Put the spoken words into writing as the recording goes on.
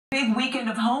Big weekend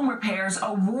of home repairs,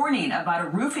 a warning about a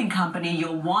roofing company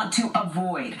you'll want to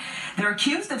avoid. They're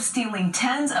accused of stealing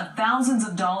tens of thousands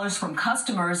of dollars from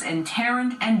customers in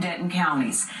Tarrant and Denton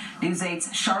counties. News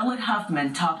 8's Charlotte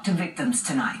Huffman talked to victims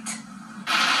tonight.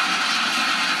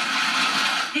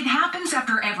 It happens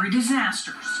after every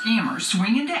disaster. Scammers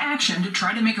swing into action to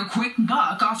try to make a quick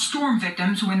buck off storm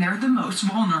victims when they're the most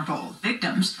vulnerable.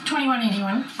 Victims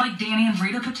 2181. Like Danny and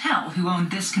Rita Patel, who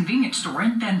owned this convenience store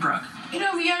in Benbrook. You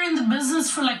know, we are in the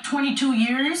business for like 22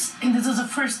 years, and this is the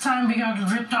first time we got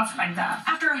ripped off like that.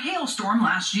 After a hailstorm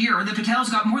last year, the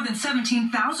Patels got more than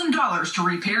 $17,000 to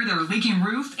repair their leaking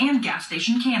roof and gas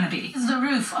station canopy. It's the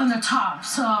roof on the top,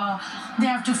 so they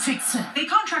have to fix it. They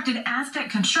contracted Aztec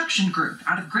Construction Group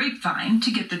out of Grapevine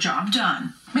to get the job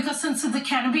done. Because since it's the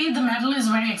canopy, the metal is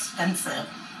very expensive.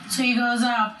 So he goes,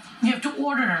 you have to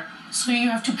order, so you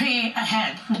have to pay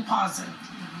ahead, deposit.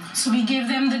 So we give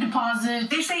them the deposit.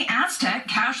 They say Aztec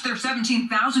cashed their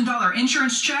 $17,000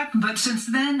 insurance check, but since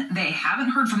then, they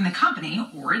haven't heard from the company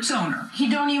or its owner. He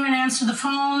don't even answer the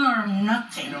phone or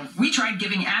nothing. We tried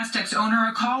giving Aztec's owner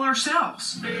a call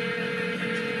ourselves.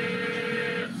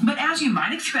 But as you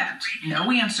might expect,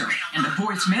 no answer. And the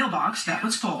voice mailbox, that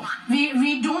was full.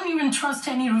 We don't even trust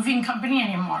any roofing company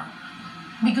anymore.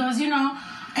 Because, you know,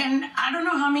 and I don't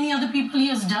know how many other people he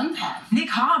has done that. Nick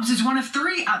Hobbs is one of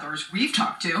 3 others we've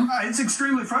talked to. It's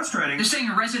extremely frustrating. The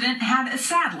Singer resident had a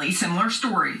sadly similar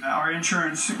story. Our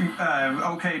insurance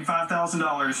okayed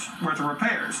 $5,000 worth of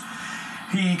repairs.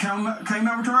 He came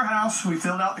over to our house, we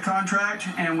filled out the contract,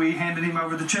 and we handed him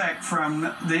over the check from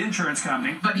the insurance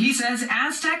company. But he says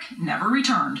Aztec never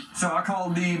returned. So I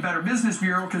called the Better Business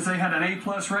Bureau because they had an A+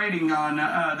 rating on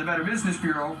the Better Business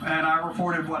Bureau, and I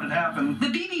reported what had happened. The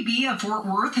BBB of Fort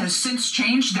Worth has since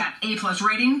changed that A+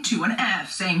 rating to an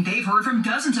F, saying they've heard from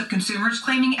dozens of consumers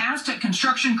claiming Aztec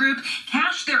Construction Group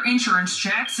cashed their insurance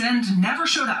checks and never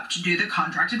showed up to do the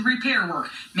contracted repair work,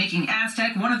 making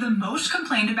Aztec one of the most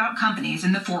complained about companies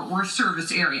in the Fort Worth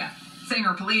service area.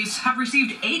 Singer police have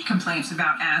received 8 complaints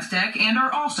about Aztec and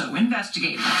are also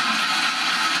investigating.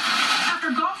 After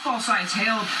golf ball-sized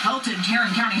hail pelted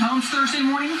Tarrant County homes Thursday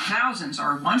morning, thousands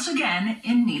are once again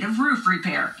in need of roof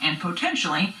repair and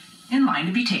potentially in line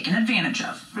to be taken advantage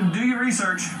of. Do your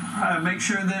research. Make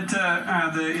sure that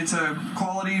it's a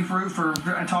quality roof, or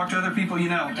talk to other people you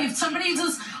know. If somebody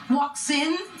just walks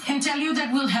in and tell you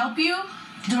that we'll help you,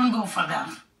 don't go for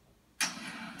them.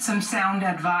 Some sound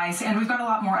advice, and we've got a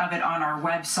lot more of it on our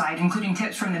website, including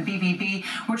tips from the BBB,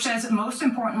 which says, most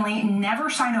importantly,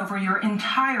 never sign over your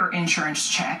entire insurance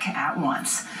check at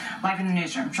once. Live in the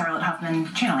newsroom, Charlotte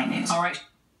Huffman, Channel 8 News. All right.